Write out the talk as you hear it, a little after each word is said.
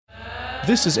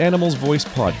This is Animals Voice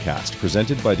Podcast,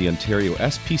 presented by the Ontario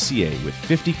SPCA with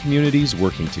 50 communities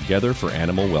working together for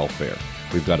animal welfare.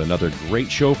 We've got another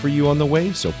great show for you on the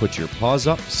way, so put your paws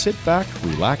up, sit back,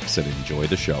 relax, and enjoy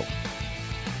the show.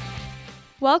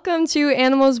 Welcome to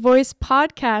Animals Voice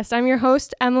Podcast. I'm your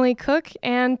host, Emily Cook,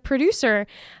 and producer.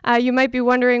 You might be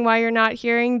wondering why you're not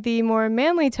hearing the more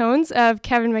manly tones of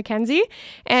Kevin McKenzie,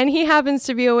 and he happens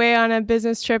to be away on a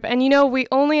business trip. And you know, we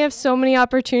only have so many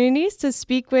opportunities to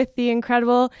speak with the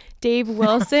incredible Dave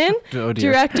Wilson,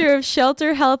 Director of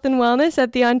Shelter Health and Wellness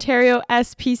at the Ontario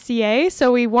SPCA.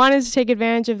 So we wanted to take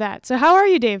advantage of that. So how are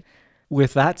you, Dave?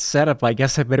 With that setup, I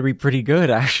guess I better be pretty good,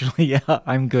 actually. Yeah,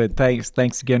 I'm good. Thanks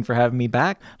again for having me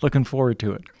back. Looking forward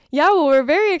to it. Yeah, well, we're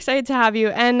very excited to have you.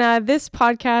 And this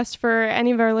podcast, for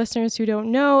any of our listeners who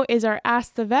don't know, is our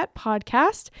Ask the Vet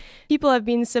podcast. People have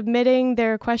been submitting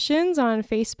their questions on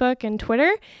Facebook and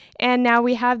Twitter. And now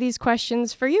we have these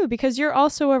questions for you because you're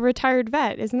also a retired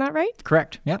vet. Isn't that right?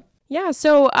 Correct. Yep. Yeah,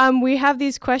 so we have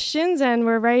these questions and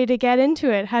we're ready to get into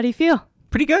it. How do you feel?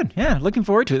 Pretty good. Yeah, looking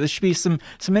forward to it. This should be some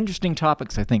interesting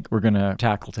topics, I think, we're going to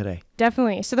tackle today.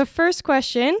 Definitely. So the first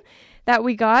question that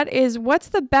we got is, what's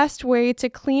the best way to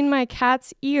clean my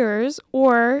cat's ears,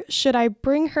 or should I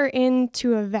bring her in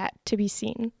to a vet to be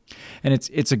seen? And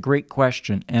it's a great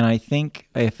question. And I think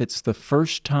if it's the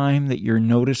first time that you're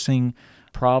noticing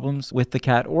problems with the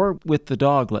cat or with the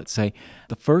dog, let's say,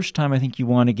 the first time I think you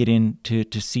want to get in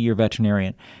to see your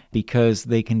veterinarian, because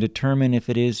they can determine if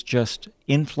it is just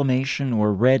inflammation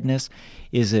or redness.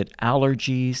 Is it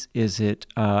allergies? Is it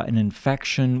an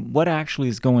infection? What actually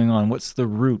is going on? What's the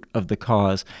root of the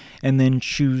cause? And then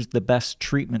choose the best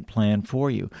treatment plan for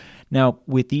you. Now,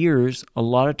 with ears, a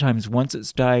lot of times once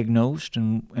it's diagnosed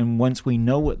and once we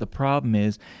know what the problem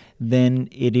is, then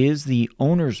it is the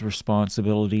owner's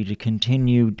responsibility to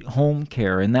continue home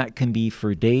care. And that can be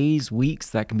for days, weeks,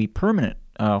 that can be permanent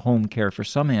home care for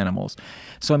some animals.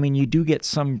 So, I mean, you do get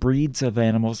some breeds of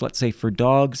animals, let's say for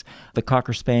dogs, the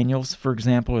Cocker Spaniels, for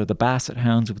example, or the Basset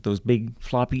Hounds with those big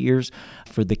floppy ears.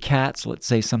 For the cats, let's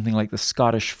say something like the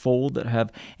Scottish Fold, that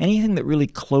have anything that really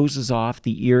closes off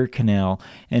the ear canal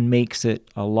and makes it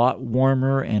a lot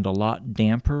warmer and a lot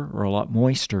damper or a lot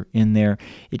moister in there.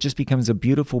 It just becomes a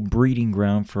beautiful breeding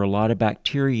ground for a lot of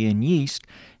bacteria and yeast,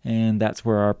 and that's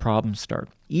where our problems start.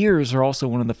 Ears are also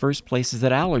one of the first places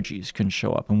that allergies can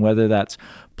show up, and whether that's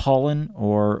pollen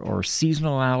or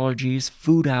seasonal allergies,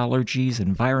 food allergies,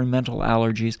 environmental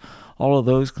allergies, all of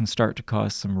those can start to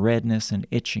cause some redness and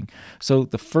itching. So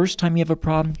the first time you have a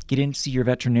problem, get in to see your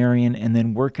veterinarian and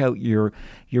then work out your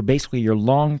basically your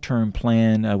long-term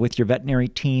plan with your veterinary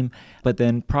team, but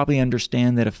then probably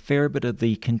understand that a fair bit of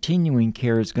the continuing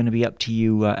care is going to be up to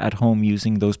you at home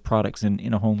using those products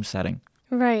in a home setting.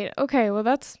 Right. Okay. Well,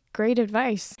 that's great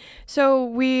advice. So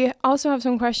we also have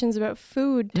some questions about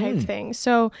food type things.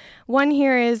 So one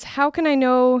here is, how can I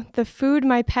know the food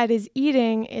my pet is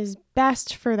eating is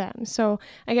best for them? So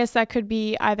I guess that could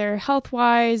be either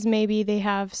health-wise, maybe they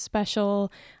have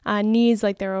special needs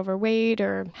like they're overweight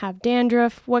or have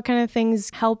dandruff. What kind of things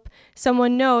help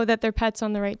someone know that their pet's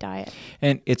on the right diet?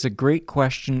 And it's a great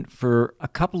question for a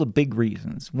couple of big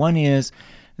reasons. One is,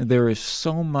 there is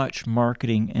so much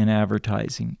marketing and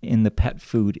advertising in the pet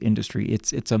food industry.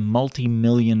 It's a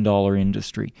multi-million-dollar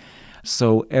industry.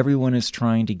 So everyone is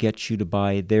trying to get you to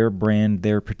buy their brand,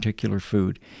 their particular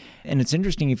food. And it's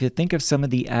interesting, if you think of some of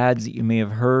the ads that you may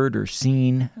have heard or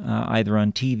seen either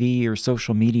on TV or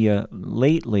social media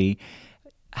lately,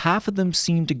 half of them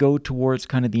seem to go towards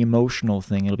kind of the emotional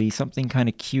thing. It'll be something kind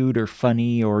of cute or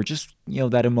funny or just,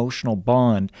 that emotional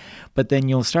bond. But then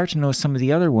you'll start to know some of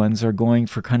the other ones are going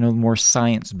for kind of more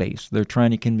science-based. They're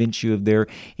trying to convince you of their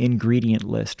ingredient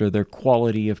list or their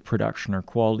quality of production or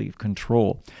quality of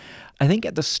control. I think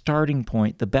at the starting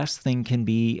point, the best thing can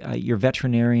be your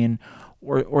veterinarian,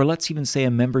 or let's even say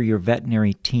a member of your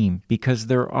veterinary team, because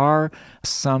there are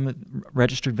some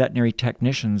registered veterinary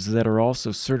technicians that are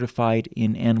also certified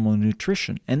in animal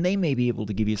nutrition, and they may be able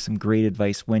to give you some great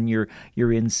advice when you're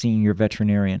in seeing your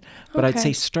veterinarian. But I'd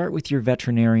say start with your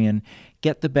veterinarian,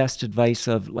 get the best advice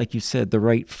of, like you said, the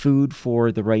right food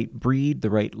for the right breed, the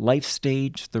right life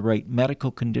stage, the right medical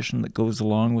condition that goes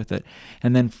along with it,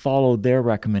 and then follow their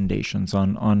recommendations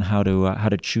on how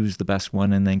to choose the best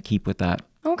one, and then keep with that.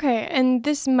 Okay, and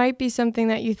this might be something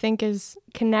that you think is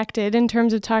connected in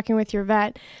terms of talking with your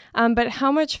vet, but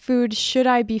how much food should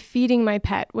I be feeding my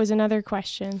pet was another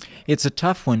question. It's a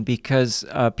tough one because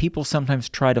people sometimes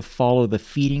try to follow the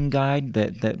feeding guide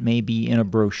that may be in a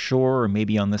brochure or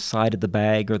maybe on the side of the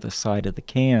bag or the side of the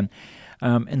can.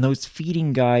 And those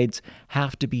feeding guides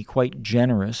have to be quite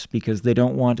generous because they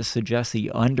don't want to suggest that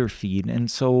you underfeed. And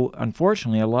so,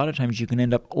 unfortunately, a lot of times you can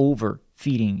end up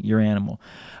overfeeding your animal.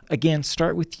 Again,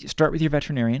 start with your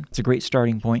veterinarian. It's a great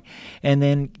starting point. And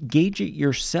then gauge it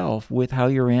yourself with how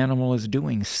your animal is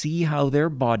doing. See how their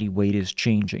body weight is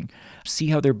changing. See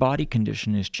how their body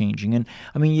condition is changing. And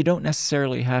I mean, you don't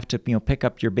necessarily have to, pick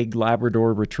up your big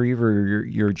Labrador Retriever or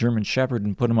your German Shepherd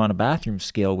and put them on a bathroom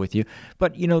scale with you.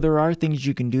 But, there are things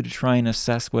you can do to try and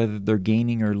assess whether they're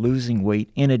gaining or losing weight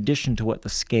in addition to what the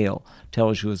scale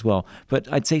tells you as well.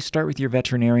 But I'd say start with your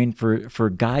veterinarian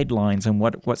for guidelines on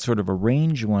what sort of a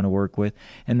range you want to work with,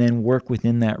 and then work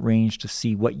within that range to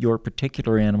see what your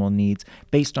particular animal needs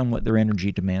based on what their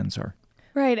energy demands are.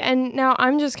 Right. And now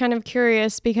I'm just kind of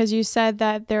curious because you said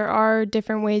that there are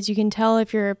different ways you can tell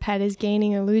if your pet is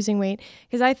gaining or losing weight.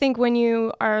 Because I think when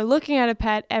you are looking at a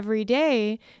pet every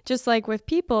day, just like with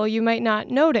people, you might not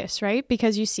notice, right?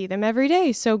 Because you see them every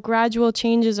day. So gradual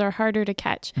changes are harder to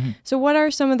catch. Mm-hmm. So what are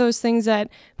some of those things that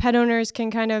pet owners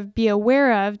can kind of be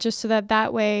aware of just so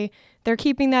that way they're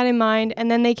keeping that in mind, and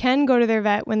then they can go to their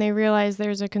vet when they realize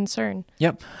there's a concern?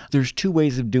 Yep. There's two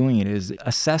ways of doing it, is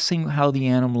assessing how the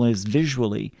animal is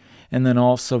visually and then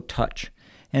also touch.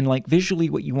 And like visually,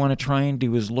 what you want to try and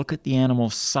do is look at the animal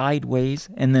sideways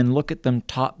and then look at them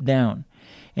top down.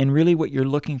 And really what you're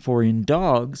looking for in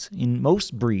dogs, in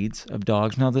most breeds of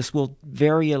dogs, now this will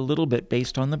vary a little bit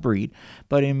based on the breed,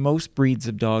 but in most breeds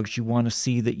of dogs, you want to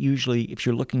see that usually if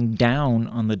you're looking down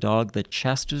on the dog, the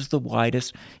chest is the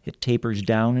widest, it tapers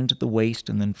down into the waist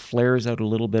and then flares out a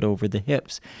little bit over the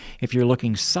hips. If you're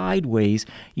looking sideways,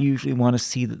 you usually want to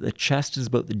see that the chest is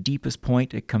about the deepest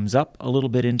point, it comes up a little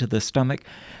bit into the stomach.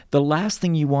 The last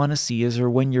thing you want to see is, or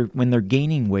when they're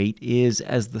gaining weight, is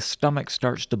as the stomach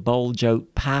starts to bulge out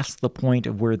past the point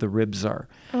of where the ribs are.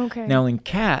 Okay. Now in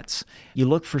cats, you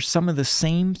look for some of the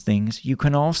same things. You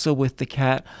can also with the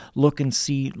cat looking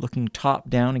top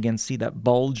down again, see that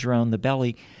bulge around the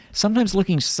belly. Sometimes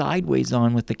looking sideways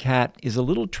on with the cat is a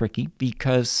little tricky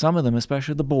because some of them,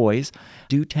 especially the boys,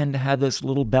 do tend to have this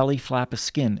little belly flap of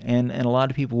skin. And a lot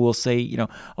of people will say,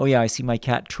 oh yeah, I see my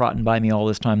cat trotting by me all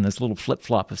this time. This little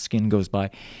flip-flop of skin goes by.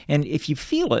 And if you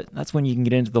feel it, that's when you can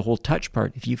get into the whole touch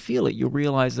part. If you feel it, you'll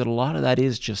realize that a lot of that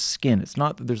is just skin. It's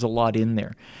not that there's a lot in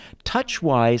there.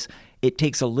 Touch-wise, it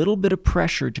takes a little bit of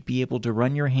pressure to be able to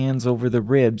run your hands over the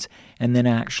ribs and then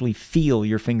actually feel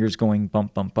your fingers going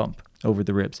bump, bump, bump over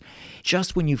the ribs.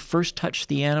 Just when you first touch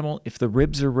the animal, if the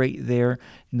ribs are right there,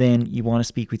 then you want to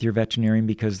speak with your veterinarian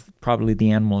because probably the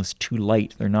animal is too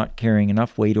light. They're not carrying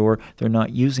enough weight or they're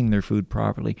not using their food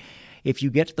properly. If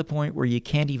you get to the point where you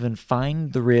can't even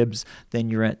find the ribs, then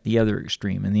you're at the other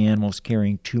extreme and the animal's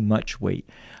carrying too much weight.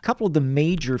 A couple of the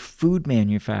major food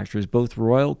manufacturers, both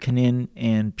Royal Canin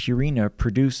and Purina,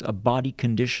 produce a body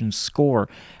condition score.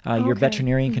 Your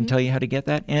veterinarian can tell you how to get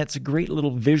that, and it's a great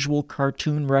little visual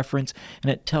cartoon reference,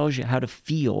 and it tells you how to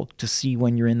feel to see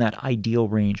when you're in that ideal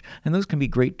range. And those can be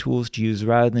great tools to use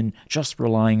rather than just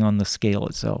relying on the scale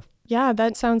itself. Yeah,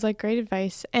 that sounds like great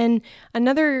advice. And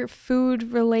another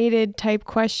food-related type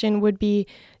question would be,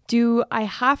 do I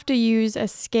have to use a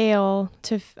scale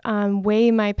to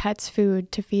weigh my pet's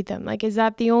food to feed them? Like, is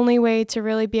that the only way to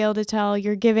really be able to tell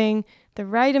you're giving the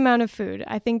right amount of food?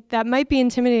 I think that might be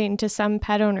intimidating to some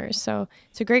pet owners. So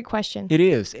it's a great question. It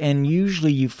is. And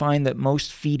usually you find that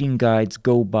most feeding guides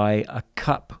go by a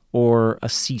cup or a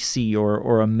cc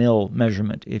or a mil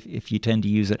measurement if you tend to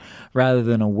use it rather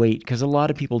than a weight, because a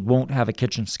lot of people won't have a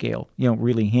kitchen scale,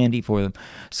 really handy for them.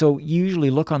 So usually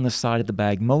look on the side of the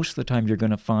bag. Most of the time you're going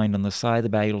to find on the side of the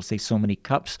bag it'll say so many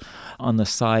cups. On the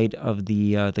side of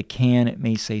the can it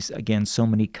may say again so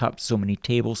many cups, so many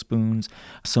tablespoons,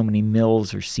 so many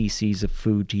mils or cc's of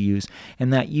food to use.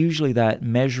 And that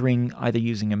measuring, either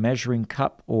using a measuring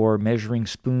cup or measuring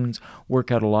spoons,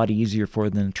 work out a lot easier for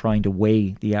them than trying to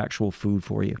weigh the actual food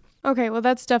for you. Okay, well,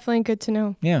 that's definitely good to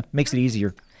know. Yeah, makes it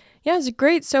easier. Yeah, it's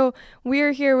great. So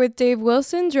we're here with Dave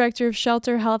Wilson, Director of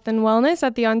Shelter Health and Wellness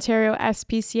at the Ontario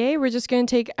SPCA. We're just going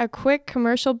to take a quick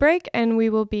commercial break, and we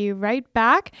will be right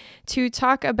back to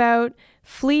talk about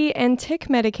flea and tick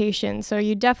medication. So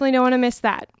you definitely don't want to miss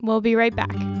that. We'll be right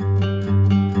back.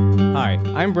 Hi,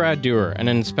 I'm Brad Dewar, an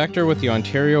inspector with the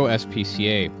Ontario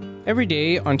SPCA. Every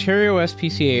day, Ontario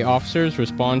SPCA officers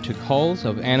respond to calls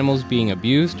of animals being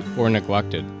abused or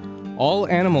neglected. All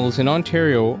animals in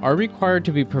Ontario are required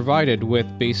to be provided with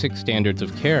basic standards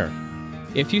of care.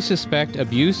 If you suspect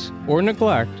abuse or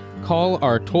neglect, call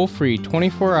our toll-free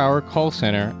 24-hour call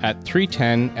center at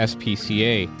 310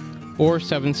 SPCA or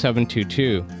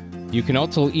 7722. You can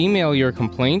also email your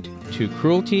complaint to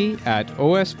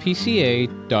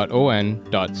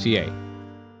cruelty@ospca.on.ca.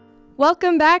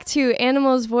 Welcome back to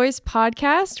Animals Voice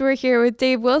Podcast. We're here with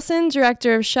Dave Wilson,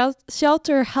 Director of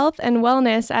Shelter Health and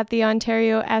Wellness at the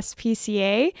Ontario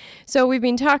SPCA. So we've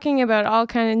been talking about all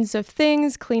kinds of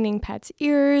things, cleaning pets'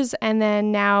 ears, and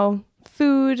then now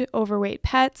food, overweight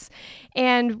pets.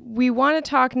 And we want to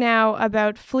talk now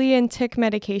about flea and tick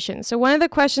medication. So one of the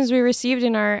questions we received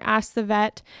in our Ask the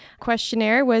Vet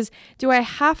questionnaire was, do I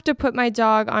have to put my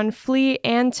dog on flea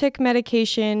and tick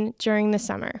medication during the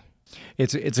summer?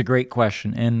 It's a great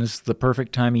question, and this is the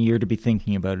perfect time of year to be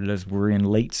thinking about it as we're in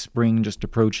late spring, just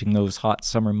approaching those hot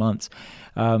summer months.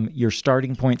 Your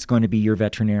starting point's going to be your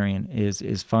veterinarian,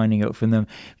 is finding out from them,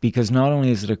 because not only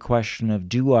is it a question of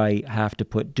do I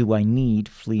need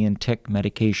flea and tick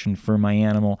medication for my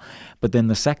animal, but then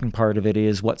the second part of it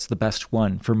is what's the best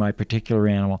one for my particular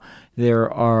animal.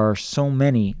 There are so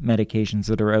many medications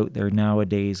that are out there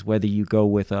nowadays, whether you go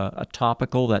with a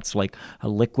topical, that's like a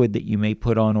liquid that you may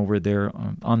put on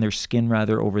their skin,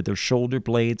 over their shoulder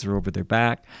blades or over their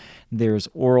back. There's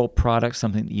oral products,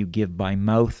 something that you give by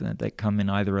mouth that come in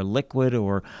either a liquid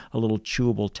or a little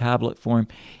chewable tablet form.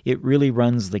 It really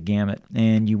runs the gamut,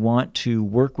 and you want to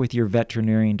work with your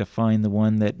veterinarian to find the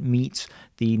one that meets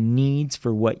the needs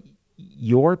for what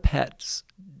your pet's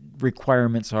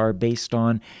requirements are, based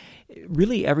on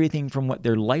really everything from what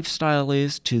their lifestyle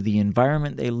is to the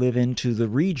environment they live in to the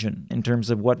region, in terms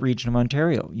of what region of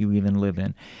Ontario you even live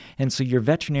in. And so your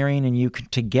veterinarian and you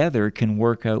together can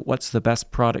work out what's the best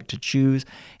product to choose,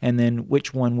 and then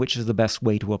which is the best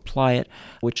way to apply it,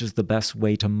 which is the best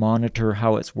way to monitor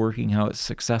how it's working, how it's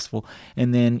successful.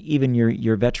 And then even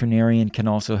your veterinarian can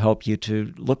also help you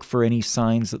to look for any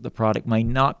signs that the product might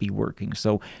not be working.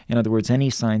 So in other words, any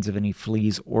signs of any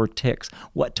fleas or ticks,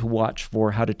 what to watch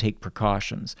for, how to take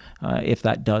precautions if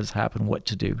that does happen, what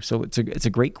to do. So it's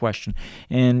a great question.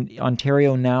 And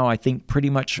Ontario now, I think pretty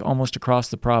much almost across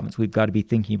the province, we've got to be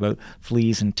thinking about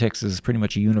fleas and ticks as pretty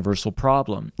much a universal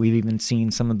problem. We've even seen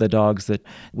some of the dogs that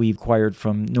we've acquired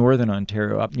from northern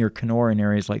Ontario, up near Kenora and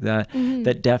areas like that,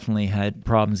 that definitely had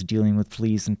problems dealing with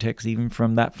fleas and ticks, even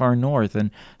from that far north.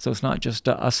 And so it's not just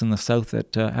us in the south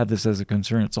that have this as a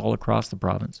concern. It's all across the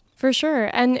province. For sure.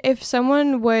 And if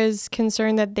someone was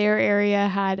concerned that their area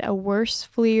had a worse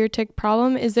flea or tick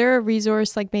problem, is there a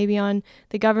resource like maybe on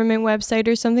the government website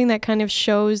or something that kind of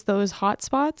shows those hot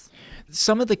spots?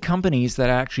 Some of the companies that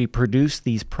actually produce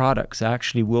these products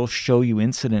actually will show you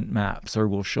incident maps or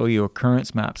will show you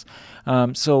occurrence maps.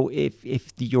 So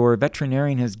if your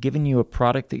veterinarian has given you a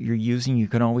product that you're using, you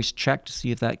can always check to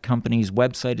see if that company's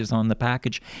website is on the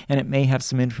package, and it may have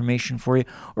some information for you.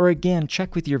 Or again,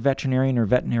 check with your veterinarian or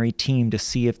veterinary team to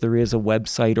see if there is a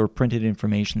website or printed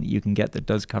information that you can get that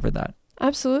does cover that.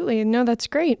 Absolutely. No, that's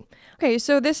great. Okay,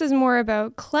 so this is more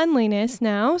about cleanliness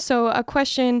now. So a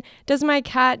question, does my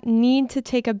cat need to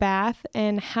take a bath,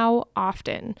 and how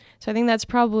often? So I think that's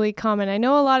probably common. I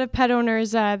know a lot of pet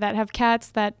owners that have cats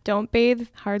that don't bathe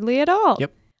hardly at all.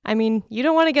 Yep. I mean, you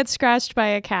don't want to get scratched by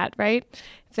a cat, right?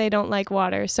 If they don't like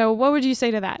water. So what would you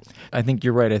say to that? I think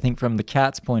you're right. I think from the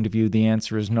cat's point of view, the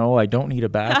answer is no, I don't need a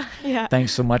bath. Yeah.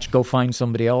 Thanks so much. Go find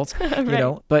somebody else.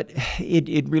 Right. But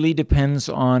it really depends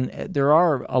on, there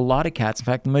are a lot of cats. In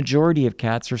fact, the majority of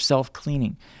cats are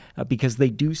self-cleaning. Because they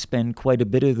do spend quite a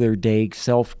bit of their day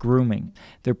self-grooming.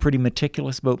 They're pretty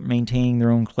meticulous about maintaining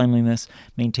their own cleanliness,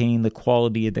 maintaining the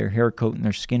quality of their hair coat and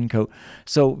their skin coat.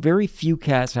 So very few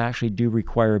cats actually do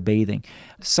require bathing.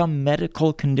 Some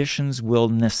medical conditions will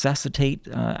necessitate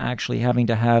actually having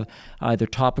to have either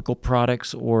topical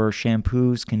products or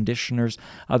shampoos, conditioners,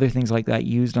 other things like that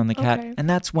used on the cat. Okay. And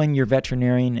that's when your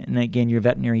veterinarian and again your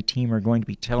veterinary team are going to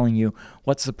be telling you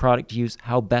what's the product to use,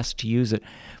 how best to use it.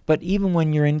 But even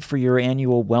when you're in for your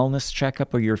annual wellness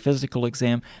checkup or your physical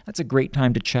exam, that's a great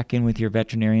time to check in with your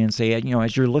veterinarian and say,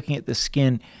 as you're looking at the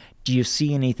skin, do you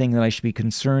see anything that I should be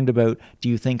concerned about? Do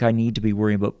you think I need to be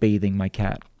worrying about bathing my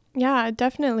cat? Yeah,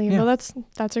 definitely. Yeah. Well,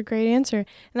 that's a great answer. And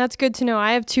that's good to know.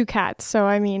 I have 2 cats, so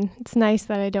I mean, it's nice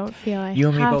that I don't feel I You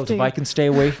and me have both. to. If I can stay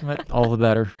away from it, all the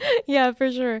better. Yeah,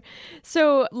 for sure.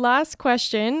 So last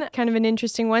question, kind of an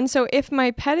interesting one. So if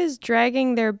my pet is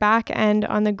dragging their back end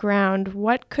on the ground,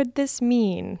 what could this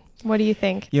mean? What do you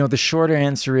think? The shorter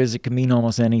answer is it can mean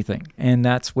almost anything. And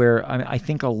that's where I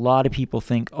think a lot of people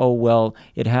think, oh, well,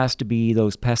 it has to be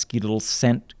those pesky little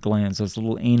scent glands, those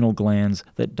little anal glands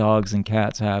that dogs and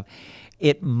cats have.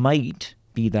 It might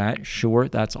be that, sure,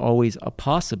 that's always a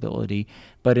possibility.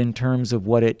 But in terms of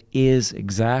what it is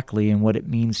exactly and what it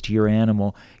means to your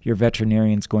animal, your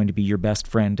veterinarian's going to be your best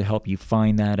friend to help you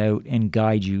find that out and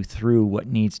guide you through what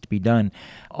needs to be done.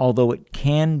 Although it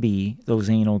can be those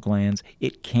anal glands,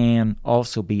 it can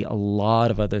also be a lot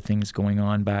of other things going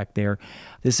on back there.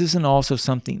 This isn't also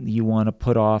something that you want to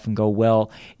put off and go,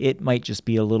 well, it might just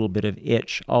be a little bit of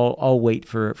itch. I'll wait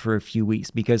for a few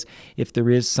weeks, because if there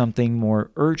is something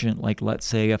more urgent, like let's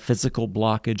say a physical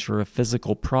blockage or a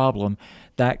physical problem,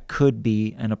 that could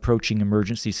be an approaching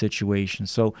emergency situation.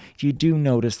 So if you do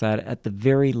notice that, at the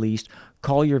very least,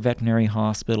 call your veterinary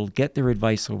hospital, get their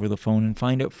advice over the phone, and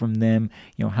find out from them,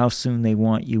 how soon they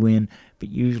want you in. But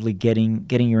usually getting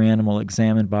your animal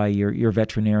examined by your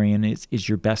veterinarian is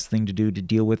your best thing to do to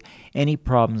deal with any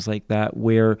problems like that,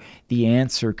 where the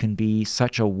answer can be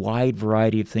such a wide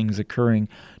variety of things occurring.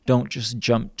 Don't just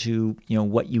jump to,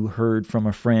 what you heard from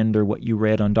a friend or what you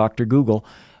read on Dr. Google.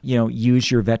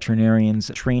 Use your veterinarian's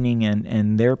training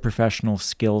and their professional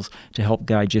skills to help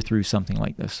guide you through something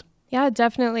like this. Yeah,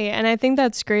 definitely. And I think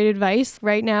that's great advice.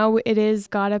 Right now, it is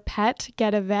Got a Pet,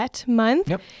 Get a Vet month.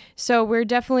 Yep. So we're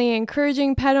definitely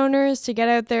encouraging pet owners to get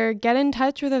out there, get in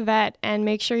touch with a vet, and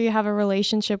make sure you have a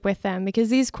relationship with them, because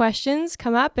these questions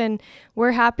come up and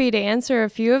we're happy to answer a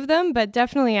few of them. But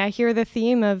definitely, I hear the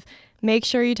theme of make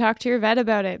sure you talk to your vet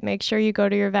about it. Make sure you go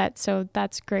to your vet. So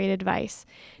that's great advice.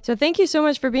 So thank you so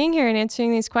much for being here and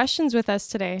answering these questions with us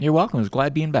today. You're welcome. I was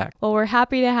glad being back. Well, we're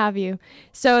happy to have you.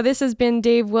 So this has been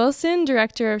Dave Wilson,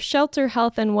 Director of Shelter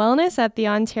Health and Wellness at the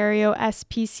Ontario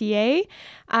SPCA.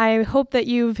 I hope that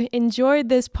you've enjoyed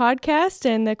this podcast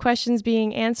and the questions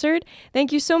being answered.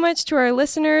 Thank you so much to our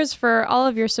listeners for all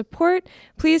of your support.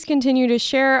 Please continue to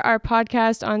share our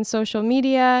podcast on social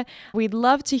media. We'd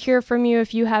love to hear from you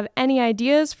if you have any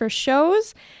ideas for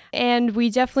shows. And we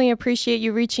definitely appreciate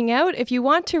you reaching out. If you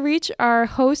want to reach our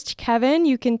host, Kevin,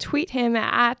 you can tweet him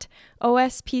at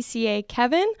OSPCA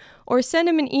Kevin, or send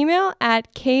him an email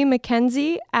at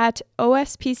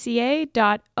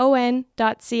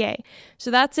kmackenzie@ospca.on.ca.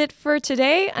 So that's it for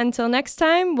today. Until next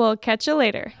time, we'll catch you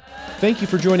later. Thank you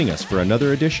for joining us for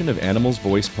another edition of Animals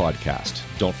Voice Podcast.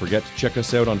 Don't forget to check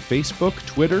us out on Facebook,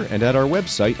 Twitter, and at our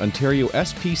website,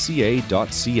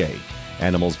 ontariospca.ca.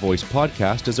 Animals Voice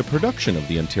Podcast is a production of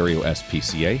the Ontario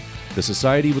SPCA. The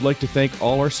Society would like to thank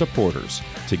all our supporters.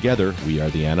 Together, we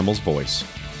are the Animals Voice.